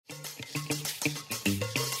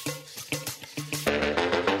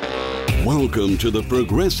Welcome to the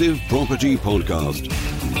Progressive Property Podcast,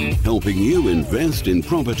 helping you invest in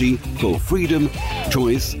property for freedom,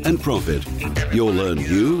 choice and profit. You'll learn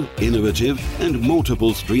new, innovative and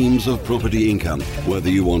multiple streams of property income, whether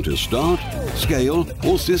you want to start, scale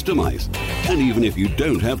or systemize, and even if you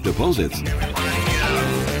don't have deposits.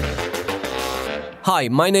 Hi,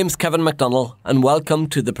 my name's Kevin McDonald and welcome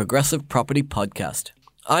to the Progressive Property Podcast.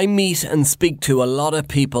 I meet and speak to a lot of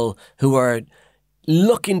people who are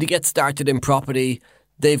looking to get started in property.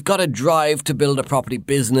 They've got a drive to build a property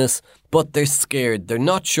business, but they're scared. They're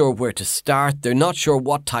not sure where to start. They're not sure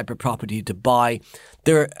what type of property to buy.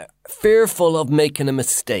 They're fearful of making a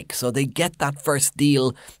mistake. So they get that first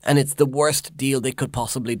deal and it's the worst deal they could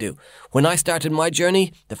possibly do. When I started my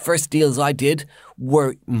journey, the first deals I did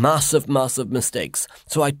were massive mistakes.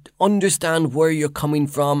 So I understand where you're coming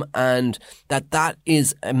from and that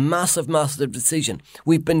is a massive decision.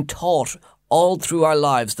 We've been taught all through our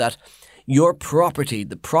lives that your property,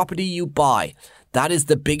 the property you buy, that is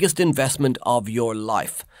the biggest investment of your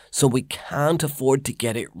life. So we can't afford to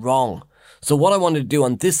get it wrong. So what I wanted to do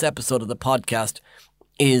on this episode of the podcast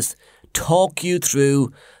is talk you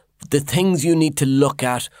through the things you need to look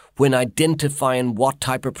at when identifying what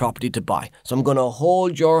type of property to buy. So I'm going to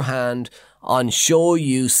hold your hand and show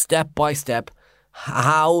you step by step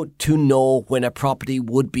how to know when a property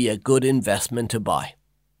would be a good investment to buy.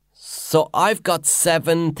 So I've got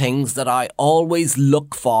 7 things that I always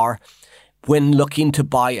look for when looking to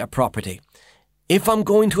buy a property. If I'm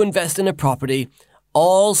going to invest in a property,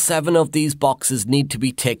 all 7 of these boxes need to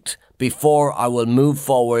be ticked before I will move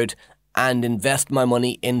forward and invest my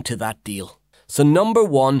money into that deal. So number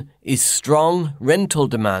 1 is strong rental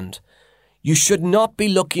demand. You should not be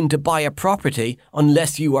looking to buy a property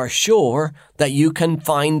unless you are sure that you can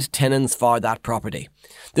find tenants for that property.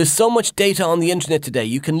 There's so much data on the internet today.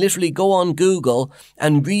 You can literally go on Google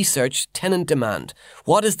and research tenant demand.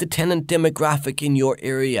 What is the tenant demographic in your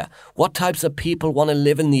area? What types of people want to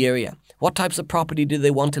live in the area? What types of property do they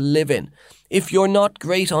want to live in? If you're not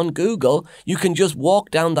great on Google, you can just walk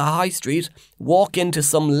down the high street, walk into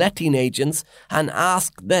some letting agents and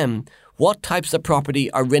ask them what types of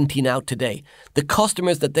property are renting out today. The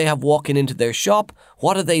customers that they have walking into their shop,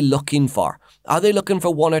 what are they looking for? Are they looking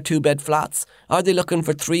for 1 or 2 bed flats? Are they looking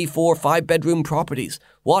for 3, 4, 5 bedroom properties?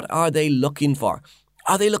 What are they looking for?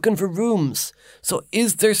 Are they looking for rooms? So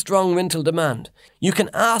is there strong rental demand? You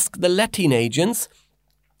can ask the letting agents,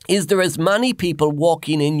 is there as many people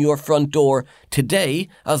walking in your front door today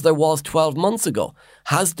as there was 12 months ago?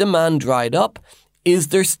 Has demand dried up? Is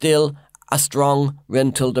there still a strong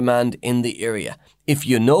rental demand in the area? If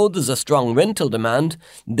you know there's a strong rental demand,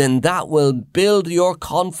 then that will build your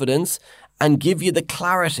confidence and give you the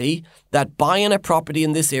clarity that buying a property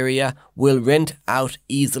in this area will rent out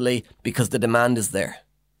easily because the demand is there.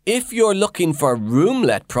 If you're looking for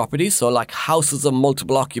room-let properties, so like houses of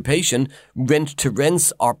multiple occupation,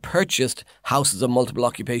 rent-to-rents or purchased houses of multiple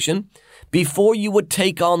occupation, before you would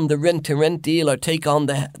take on the rent-to-rent deal or take on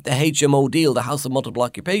the HMO deal, the house of multiple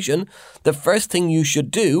occupation, the first thing you should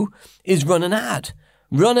do is run an ad.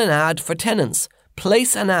 Run an ad for tenants.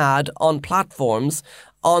 Place an ad on platforms,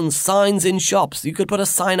 on signs in shops. You could put a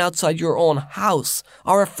sign outside your own house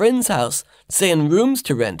or a friend's house saying rooms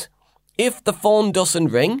to rent. If the phone doesn't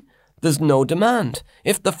ring, there's no demand.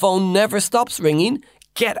 If the phone never stops ringing,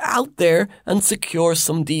 get out there and secure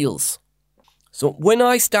some deals. So when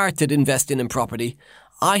I started investing in property,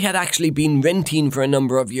 I had actually been renting for a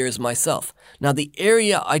number of years myself. Now, the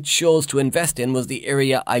area I chose to invest in was the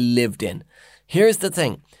area I lived in. Here's the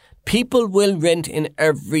thing. People will rent in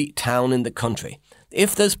every town in the country.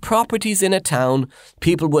 If there's properties in a town,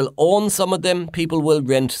 people will own some of them, people will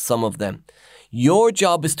rent some of them. Your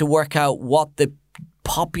job is to work out what the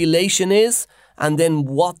population is and then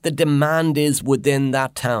what the demand is within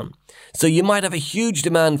that town. So you might have a huge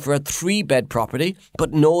demand for a 3-bed property,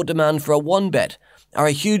 but no demand for a 1-bed, or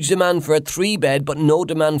a huge demand for a 3-bed, but no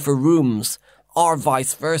demand for rooms, or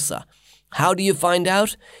vice versa. How do you find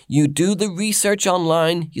out? You do the research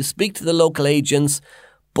online, you speak to the local agents,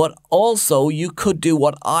 but also you could do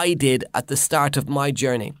what I did at the start of my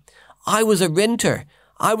journey. I was a renter.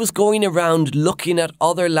 I was going around looking at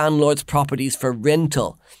other landlords' properties for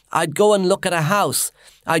rental. I'd go and look at a house.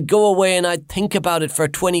 I'd go away and I'd think about it for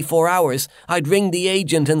 24 hours. I'd ring the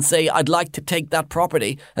agent and say, I'd like to take that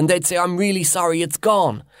property. And they'd say, I'm really sorry, it's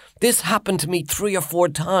gone. This happened to me 3 or 4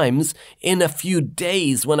 times in a few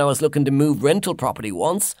days when I was looking to move rental property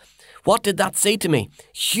once. What did that say to me?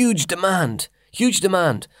 Huge demand. Huge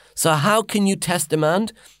demand. So how can you test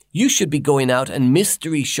demand? You should be going out and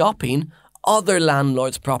mystery shopping other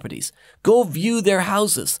landlords' properties. Go view their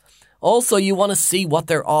houses. Also, you want to see what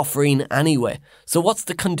they're offering anyway. So what's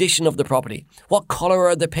the condition of the property? What colour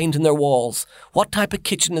are they painting their walls? What type of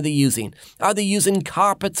kitchen are they using? Are they using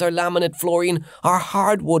carpets or laminate flooring or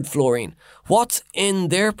hardwood flooring? What's in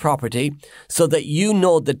their property so that you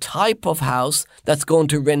know the type of house that's going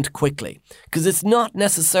to rent quickly? Because it's not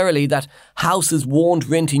necessarily that houses won't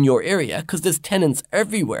rent in your area because there's tenants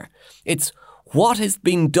everywhere. It's what is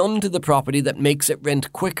being done to the property that makes it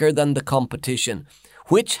rent quicker than the competition.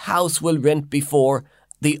 Which house will rent before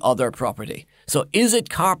the other property? So is it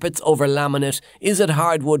carpets over laminate? Is it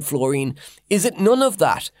hardwood flooring? Is it none of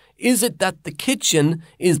that? Is it that the kitchen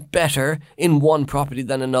is better in one property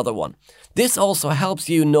than another one? This also helps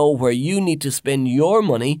you know where you need to spend your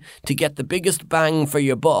money to get the biggest bang for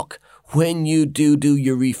your buck when you do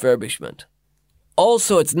your refurbishment.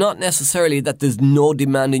 Also, it's not necessarily that there's no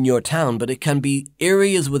demand in your town, but it can be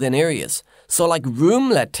areas within areas. So like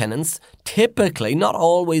room-let tenants, typically, not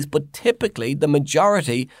always, but typically the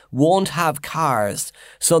majority won't have cars,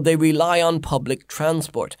 so they rely on public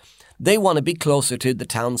transport. They want to be closer to the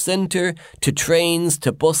town centre, to trains,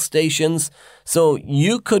 to bus stations. So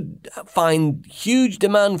you could find huge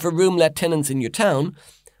demand for room-let tenants in your town,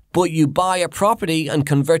 but you buy a property and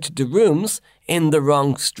convert it to rooms in the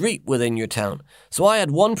wrong street within your town. So I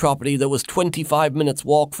had one property that was 25 minutes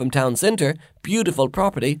walk from town centre, beautiful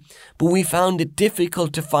property, but we found it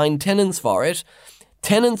difficult to find tenants for it.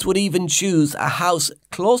 Tenants would even choose a house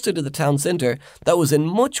closer to the town centre that was in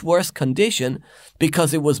much worse condition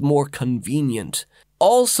because it was more convenient.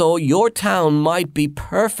 Also, your town might be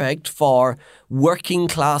perfect for working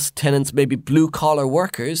class tenants, maybe blue collar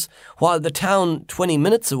workers, while the town 20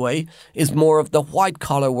 minutes away is more of the white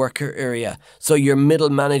collar worker area. So your middle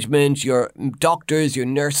management, your doctors, your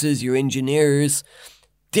nurses, your engineers,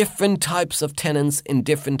 different types of tenants in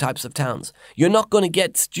different types of towns. You're not going to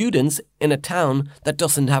get students in a town that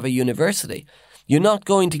doesn't have a university. You're not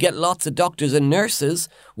going to get lots of doctors and nurses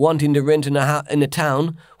wanting to rent in a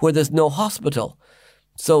town where there's no hospital.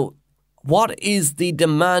 So what is the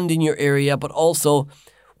demand in your area, but also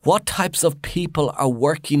what types of people are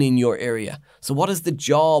working in your area? So what is the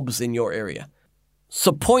jobs in your area?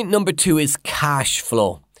 So point number 2 is cash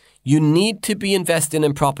flow. You need to be investing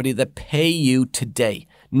in property that pay you today,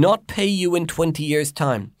 not pay you in 20 years'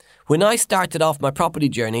 time. When I started off my property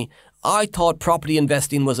journey, I thought property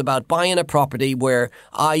investing was about buying a property where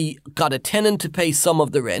I got a tenant to pay some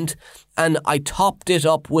of the rent and I topped it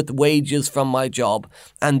up with wages from my job,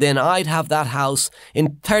 and then I'd have that house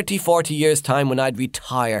in 30, 40 years' time when I'd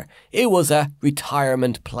retire. It was a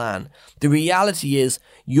retirement plan. The reality is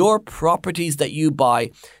your properties that you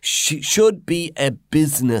buy should be a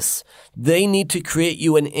business. They need to create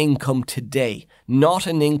you an income today, not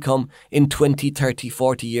an income in 20, 30,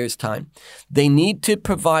 40 years' time. They need to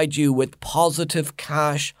provide you with positive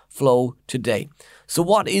cash flow today. So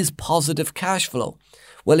what is positive cash flow?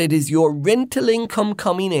 Well, it is your rental income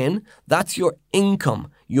coming in. That's your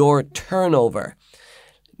income, your turnover,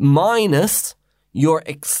 minus your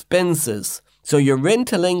expenses. So your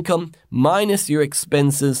rental income minus your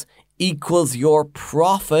expenses equals your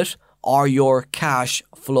profit or your cash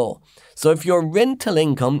flow. So if your rental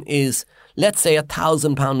income is, let's say,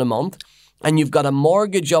 £1,000 a month, and you've got a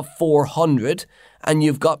mortgage of 400 and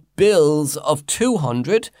you've got bills of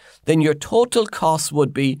 200, then your total cost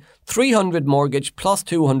would be 300 mortgage plus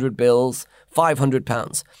 200 bills,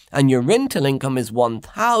 £500. And your rental income is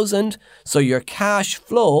 1,000, so your cash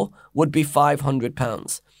flow would be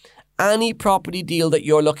 £500. Any property deal that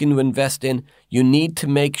you're looking to invest in, you need to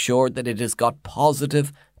make sure that it has got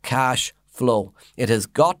positive cash flow. It has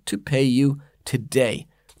got to pay you today.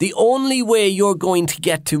 The only way you're going to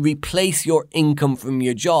get to replace your income from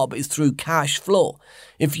your job is through cash flow.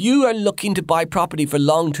 If you are looking to buy property for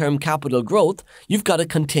long-term capital growth, you've got to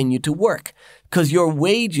continue to work because your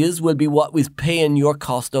wages will be what is paying your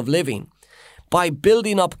cost of living. By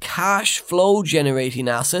building up cash flow generating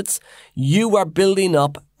assets, you are building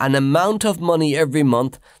up an amount of money every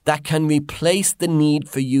month that can replace the need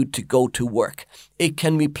for you to go to work. It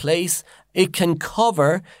can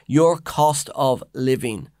cover your cost of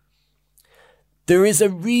living. There is a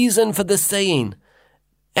reason for the saying,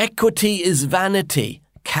 equity is vanity,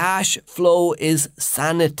 cash flow is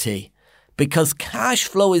sanity. Because cash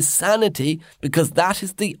flow is sanity, because that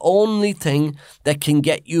is the only thing that can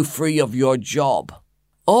get you free of your job.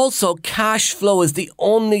 Also, cash flow is the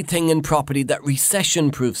only thing in property that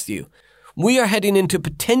recession-proofs you. We are heading into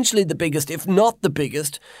potentially the biggest, if not the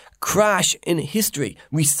biggest, crash in history.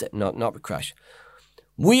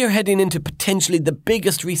 We are heading into potentially the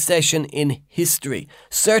biggest recession in history.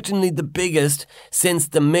 Certainly the biggest since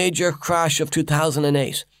the major crash of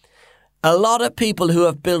 2008. A lot of people who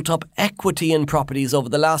have built up equity in properties over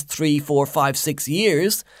the last 3, 4, 5, 6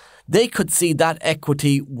 years, they could see that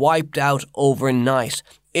equity wiped out overnight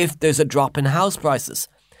if there's a drop in house prices.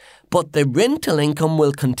 But the rental income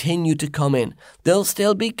will continue to come in. There'll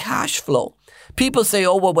still be cash flow. People say,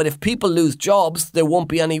 oh, well, but if people lose jobs, there won't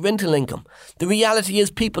be any rental income. The reality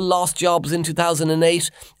is people lost jobs in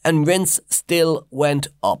 2008 and rents still went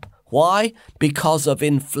up. Why? Because of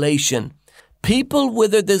inflation. People,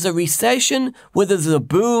 whether there's a recession, whether there's a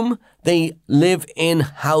boom, they live in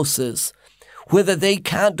houses. Whether they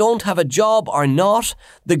don't have a job or not,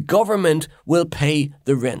 the government will pay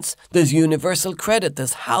the rents. There's universal credit,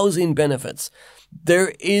 there's housing benefits.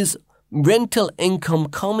 There is rental income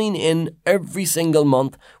coming in every single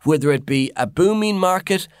month, whether it be a booming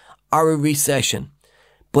market or a recession.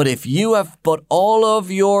 But if you have put all of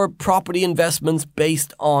your property investments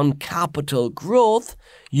based on capital growth,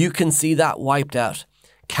 you can see that wiped out.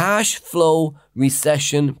 Cash flow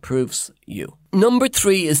recession proofs you. Number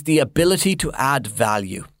 3 is the ability to add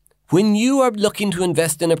value. When you are looking to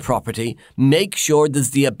invest in a property, make sure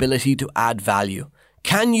there's the ability to add value.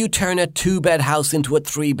 Can you turn a 2-bed house into a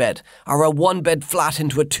 3-bed or a 1-bed flat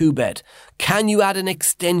into a 2-bed? Can you add an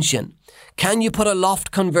extension? Can you put a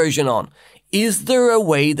loft conversion on? Is there a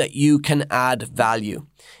way that you can add value?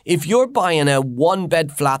 If you're buying a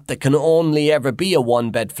 1-bed flat that can only ever be a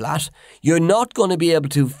 1-bed flat, you're not going to be able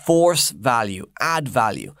to force value, add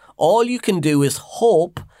value. All you can do is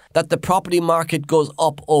hope that the property market goes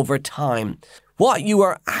up over time. What you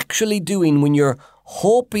are actually doing when you're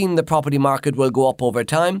hoping the property market will go up over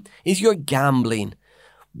time is you're gambling.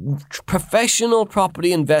 Professional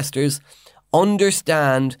property investors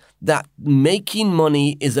understand that making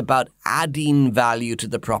money is about adding value to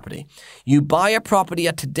the property. You buy a property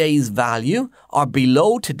at today's value or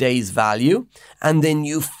below today's value, and then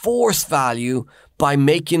you force value by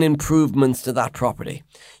making improvements to that property.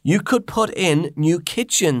 You could put in new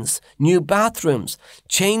kitchens, new bathrooms,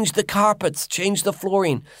 change the carpets, change the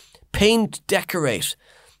flooring, paint, decorate.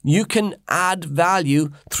 You can add value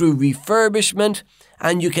through refurbishment,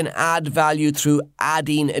 and you can add value through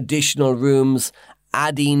adding additional rooms,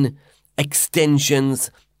 adding extensions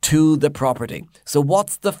to the property. So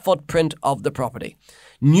what's the footprint of the property?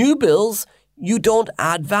 New builds, you don't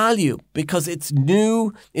add value because it's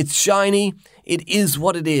new, it's shiny, it is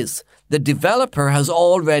what it is. The developer has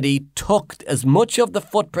already took as much of the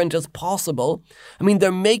footprint as possible. I mean,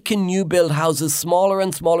 they're making new build houses smaller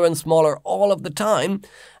and smaller and smaller all of the time.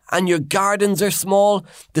 And your gardens are small,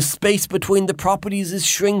 the space between the properties is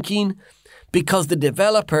shrinking because the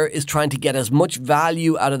developer is trying to get as much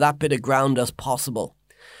value out of that bit of ground as possible.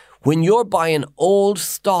 When you're buying old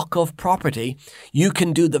stock of property, you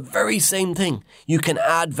can do the very same thing. You can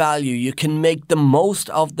add value. You can make the most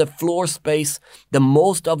of the floor space, the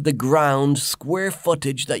most of the ground square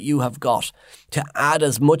footage that you have got to add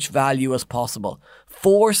as much value as possible.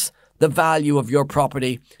 Force the value of your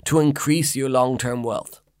property to increase your long-term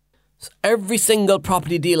wealth. Every single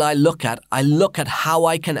property deal I look at how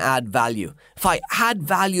I can add value. If I add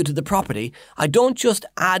value to the property, I don't just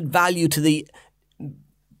add value to the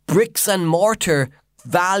bricks and mortar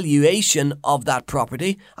valuation of that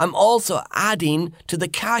property. I'm also adding to the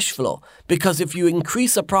cash flow, because if you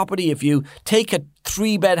increase a property, if you take a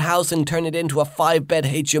 3-bed house and turn it into a 5-bed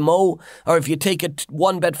HMO, or if you take a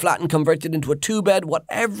 1-bed flat and convert it into a 2-bed,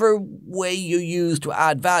 whatever way you use to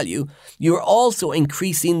add value, you're also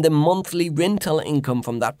increasing the monthly rental income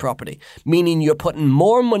from that property, meaning you're putting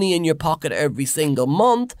more money in your pocket every single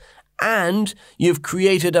month, and you've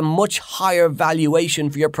created a much higher valuation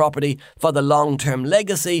for your property for the long-term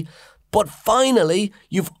legacy. But finally,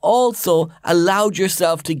 you've also allowed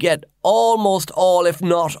yourself to get almost all, if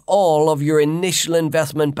not all, of your initial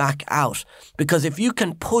investment back out. Because if you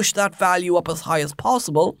can push that value up as high as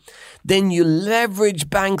possible, then you leverage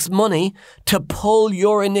banks' money to pull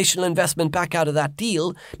your initial investment back out of that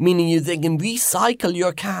deal, meaning they can recycle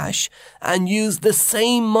your cash and use the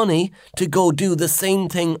same money to go do the same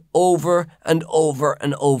thing over and over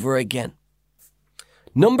and over again.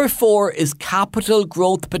 Number 4 is capital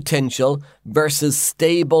growth potential versus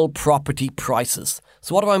stable property prices.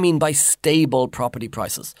 So what do I mean by stable property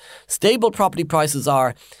prices? Stable property prices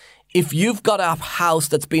are if you've got a house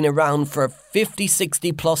that's been around for 50,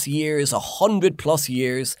 60 plus years, 100 plus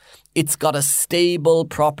years, it's got a stable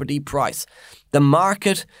property price. The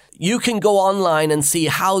market, you can go online and see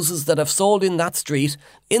houses that have sold in that street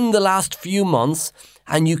in the last few months,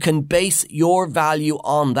 and you can base your value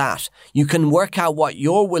on that. You can work out what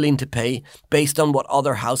you're willing to pay based on what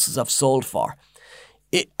other houses have sold for.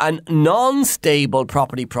 A non-stable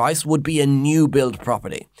property price would be a new build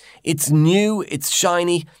property. It's new, it's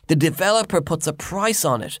shiny, the developer puts a price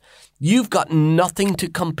on it. You've got nothing to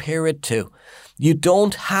compare it to. You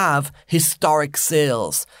don't have historic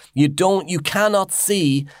sales. You cannot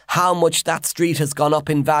see how much that street has gone up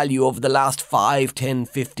in value over the last 5, 10,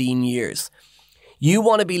 15 years. You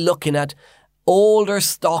want to be looking at older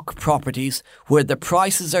stock properties where the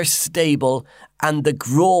prices are stable and the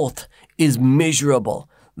growth is measurable.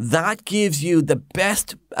 That gives you the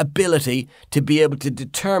best ability to be able to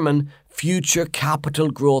determine future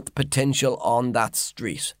capital growth potential on that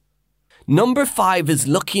street. Number 5 is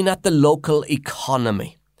looking at the local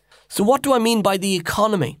economy. So what do I mean by the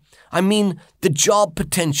economy? I mean the job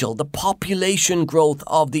potential, the population growth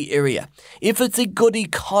of the area. If it's a good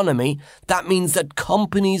economy, that means that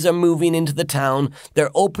companies are moving into the town,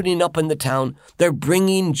 they're opening up in the town, they're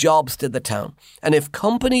bringing jobs to the town. And if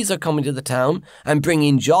companies are coming to the town and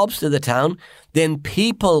bringing jobs to the town, then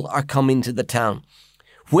people are coming to the town.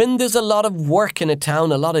 When there's a lot of work in a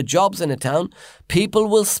town, a lot of jobs in a town, people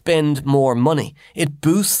will spend more money. It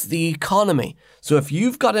boosts the economy. So if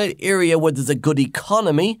you've got an area where there's a good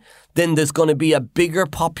economy, then there's going to be a bigger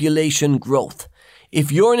population growth. If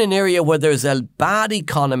you're in an area where there's a bad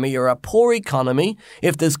economy or a poor economy,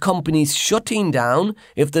 if there's companies shutting down,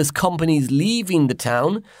 if there's companies leaving the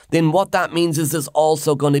town, then what that means is there's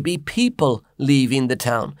also going to be people leaving the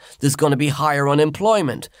town. There's going to be higher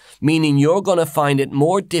unemployment, meaning you're going to find it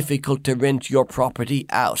more difficult to rent your property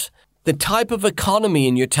out. The type of economy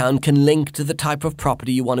in your town can link to the type of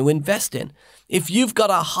property you want to invest in. If you've got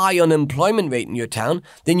a high unemployment rate in your town,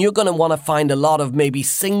 then you're going to want to find a lot of maybe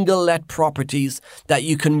single-let properties that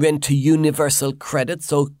you can rent to universal credit,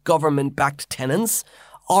 so government-backed tenants,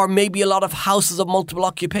 or maybe a lot of houses of multiple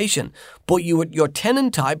occupation. But your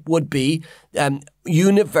tenant type would be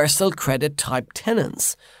universal credit type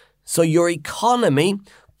tenants. So your economy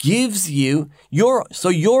gives you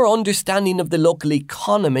your understanding of the local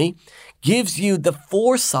economy gives you the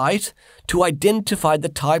foresight to identify the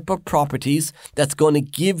type of properties that's going to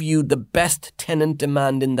give you the best tenant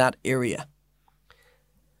demand in that area.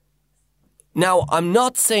 Now, I'm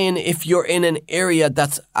not saying if you're in an area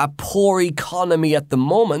that's a poor economy at the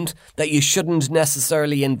moment that you shouldn't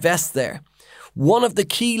necessarily invest there. One of the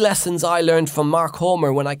key lessons I learned from Mark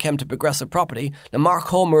Homer when I came to Progressive Property, now Mark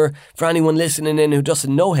Homer, for anyone listening in who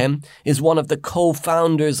doesn't know him, is one of the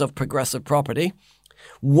co-founders of Progressive Property.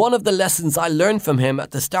 One of the lessons I learned from him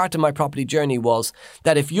at the start of my property journey was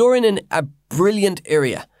that if you're in a brilliant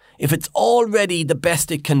area, if it's already the best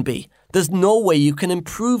it can be, there's no way you can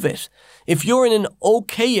improve it. If you're in an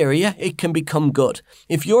okay area, it can become good.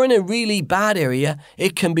 If you're in a really bad area,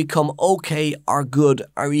 it can become okay or good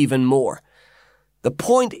or even more. The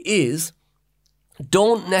point is,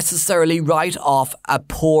 don't necessarily write off a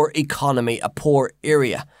poor economy, a poor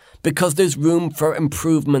area, because there's room for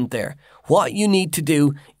improvement there. What you need to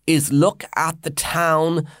do is look at the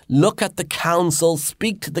town, look at the council,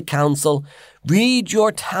 speak to the council, read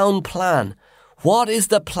your town plan. What is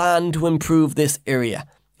the plan to improve this area?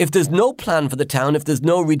 If there's no plan for the town, if there's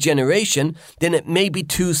no regeneration, then it may be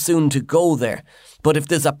too soon to go there. But if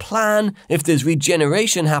there's a plan, if there's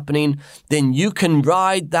regeneration happening, then you can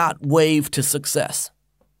ride that wave to success.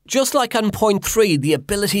 Just like on point 3, the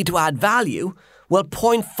ability to add value, well,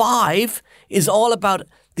 point 5 is all about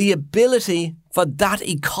the ability for that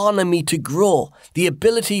economy to grow, the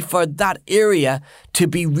ability for that area to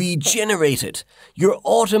be regenerated.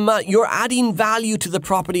 You're adding value to the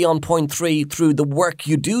property on point 3 through the work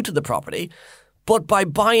you do to the property, but by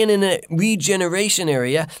buying in a regeneration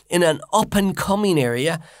area, in an up-and-coming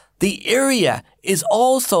area, the area is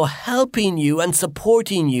also helping you and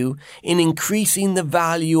supporting you in increasing the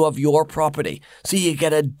value of your property. So you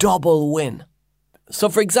get a double win. So,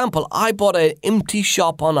 for example, I bought an empty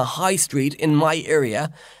shop on a high street in my area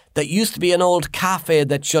that used to be an old cafe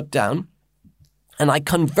that shut down, and I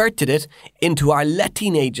converted it into our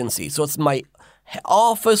letting agency. So it's my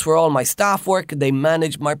office where all my staff work, and they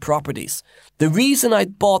manage my properties. The reason I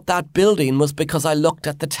bought that building was because I looked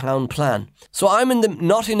at the town plan. So I'm in the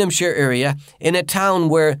Nottinghamshire area, in a town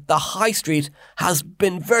where the high street has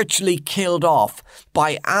been virtually killed off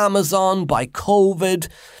by Amazon, by COVID,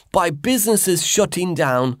 by businesses shutting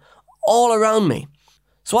down all around me.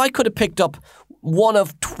 So I could have picked up one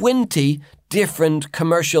of 20 different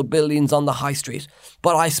commercial buildings on the high street,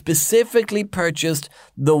 but I specifically purchased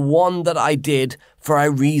the one that I did for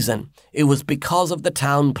a reason. It was because of the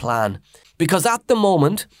town plan. Because at the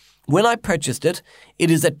moment, when I purchased it,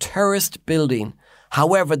 it is a tourist building.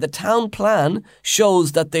 However, the town plan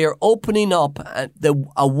shows that they are opening up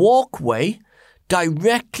a walkway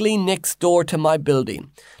directly next door to my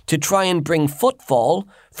building to try and bring footfall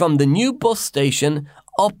from the new bus station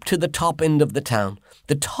up to the top end of the town.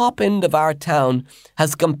 The top end of our town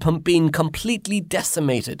has been completely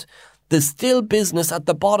decimated. There's still business at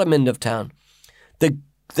the bottom end of town.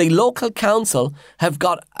 The local council have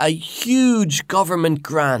got a huge government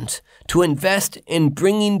grant to invest in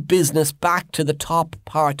bringing business back to the top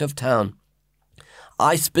part of town.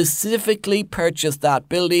 I specifically purchased that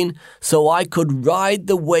building so I could ride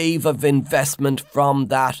the wave of investment from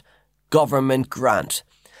that government grant.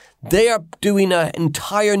 They are doing an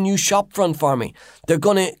entire new shop front for me. They're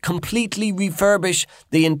going to completely refurbish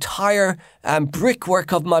the entire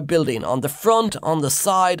brickwork of my building, on the front, on the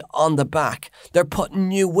side, on the back. They're putting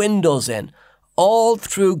new windows in, all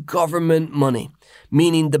through government money,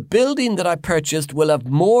 meaning the building that I purchased will have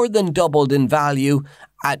more than doubled in value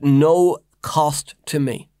at no cost to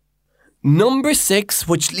me. Number 6,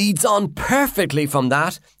 which leads on perfectly from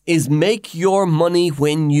that, is make your money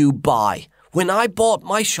when you buy. When I bought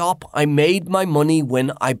my shop, I made my money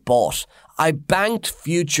when I bought. I banked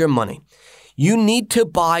future money. You need to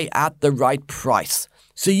buy at the right price.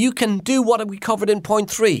 So you can do what we covered in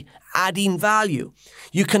point 3, adding value.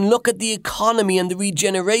 You can look at the economy and the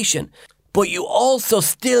regeneration, but you also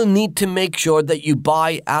still need to make sure that you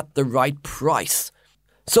buy at the right price.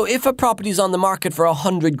 So if a property is on the market for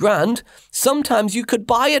 100 grand, sometimes you could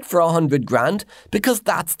buy it for 100 grand because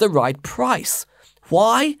that's the right price.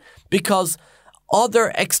 Why? Because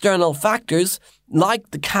other external factors,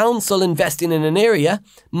 like the council investing in an area,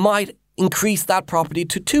 might increase that property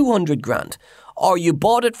to 200 grand. Or you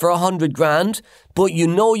bought it for 100 grand, but you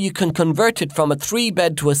know you can convert it from a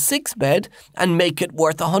 3-bed to a 6-bed and make it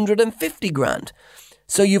worth 150 grand.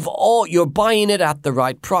 So you're buying it at the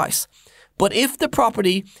right price. But if the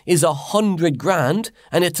property is 100 grand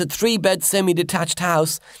and it's a 3-bed semi-detached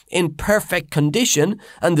house in perfect condition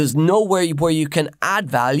and there's nowhere where you can add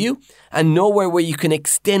value and nowhere where you can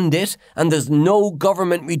extend it and there's no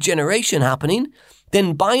government regeneration happening,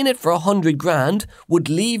 then buying it for 100 grand would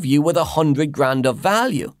leave you with 100 grand of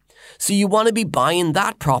value. So you want to be buying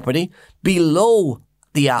that property below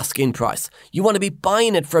the asking price. You want to be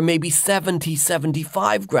buying it for maybe 70,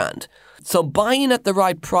 75 grand. So buying at the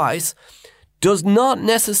right price does not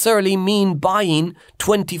necessarily mean buying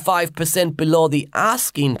 25% below the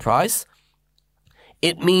asking price.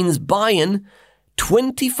 It means buying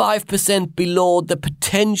 25% below the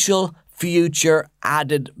potential future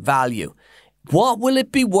added value. What will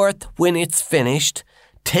it be worth when it's finished?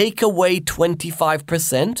 Take away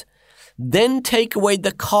 25%, then take away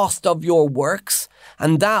the cost of your works,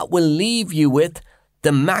 and that will leave you with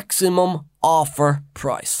the maximum offer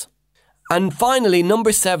price. And finally,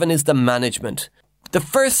 number 7 is the management. The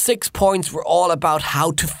first 6 points were all about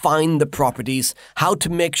how to find the properties, how to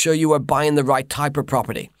make sure you are buying the right type of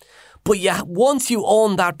property. But yeah, once you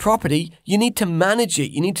own that property, you need to manage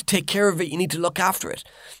it. You need to take care of it. You need to look after it.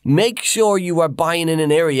 Make sure you are buying in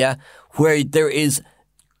an area where there is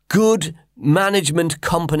good management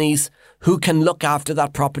companies who can look after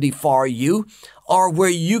that property for you, or where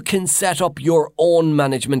you can set up your own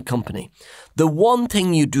management company. The one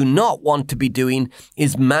thing you do not want to be doing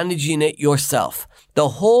is managing it yourself. The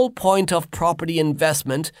whole point of property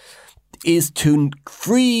investment is to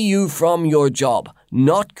free you from your job,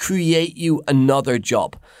 not create you another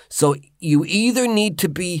job. So you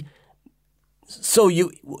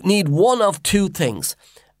need one of two things.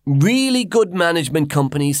 Really good management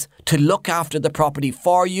companies to look after the property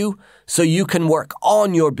for you so you can work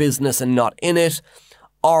on your business and not in it,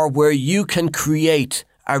 or where you can create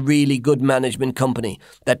a really good management company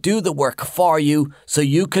that do the work for you so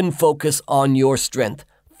you can focus on your strength,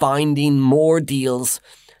 finding more deals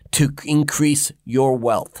to increase your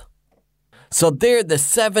wealth. So they're the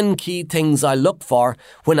 7 key things I look for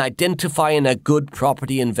when identifying a good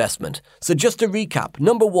property investment. So just to recap,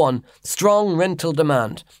 number 1, strong rental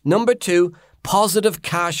demand. Number 2, positive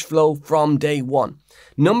cash flow from day one.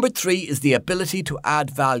 Number 3 is the ability to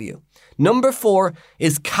add value. Number 4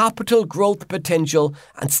 is capital growth potential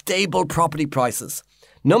and stable property prices.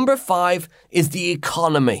 Number 5 is the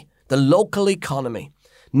economy, the local economy.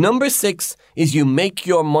 Number 6 is you make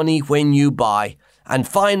your money when you buy. And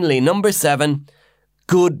finally, number 7,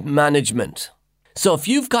 good management. So if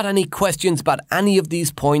you've got any questions about any of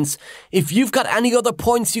these points, if you've got any other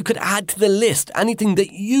points you could add to the list, anything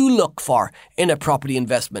that you look for in a property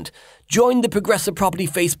investment, join the Progressive Property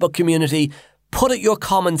Facebook community, put your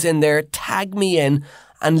comments in there, tag me in,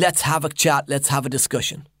 and let's have a chat, let's have a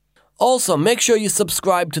discussion. Also, make sure you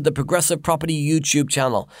subscribe to the Progressive Property YouTube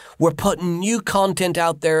channel. We're putting new content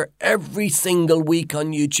out there every single week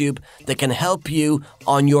on YouTube that can help you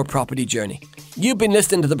on your property journey. You've been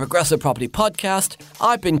listening to the Progressive Property Podcast.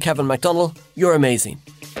 I've been Kevin McDonald. You're amazing.